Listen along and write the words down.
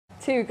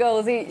2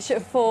 goals each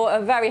for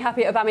a very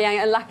happy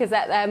Aubameyang and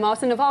Lacazette there,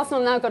 Martin. Have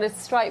Arsenal now got a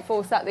strike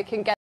force that they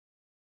can get?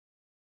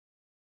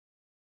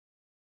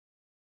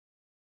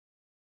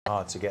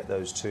 Hard to get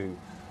those two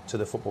to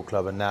the football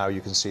club, and now you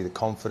can see the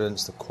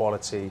confidence, the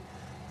quality,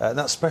 and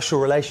that special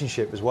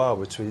relationship as well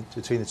between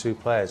the two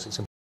players. It's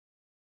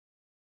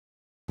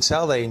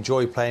tell they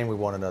enjoy playing with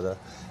one another,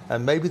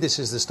 and maybe this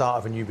is the start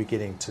of a new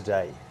beginning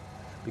today,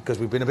 because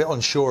we've been a bit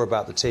unsure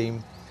about the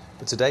team,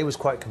 but today was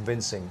quite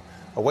convincing.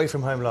 Away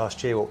from home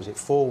last year, what was it,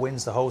 4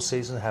 wins the whole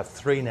season? They have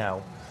 3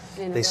 now.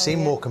 They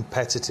seem more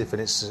competitive, and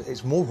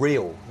it's more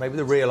real. Maybe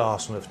the real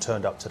Arsenal have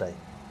turned up today.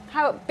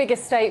 How big a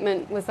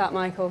statement was that,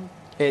 Michael?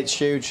 It's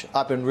huge.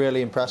 I've been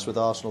really impressed with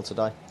Arsenal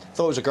today. I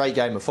thought it was a great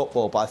game of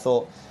football, but I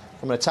thought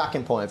from an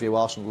attacking point of view,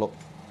 Arsenal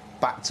looked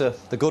back to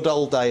the good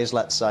old days,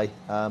 let's say.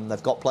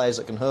 They've got players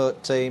that can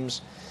hurt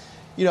teams.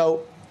 You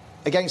know,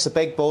 against the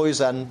big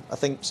boys, and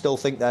still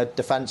think their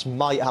defence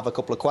might have a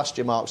couple of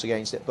question marks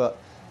against it, but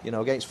you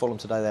know, against Fulham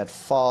today, they had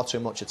far too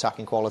much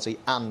attacking quality,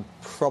 and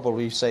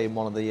probably seeing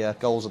one of the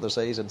goals of the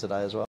season today as well.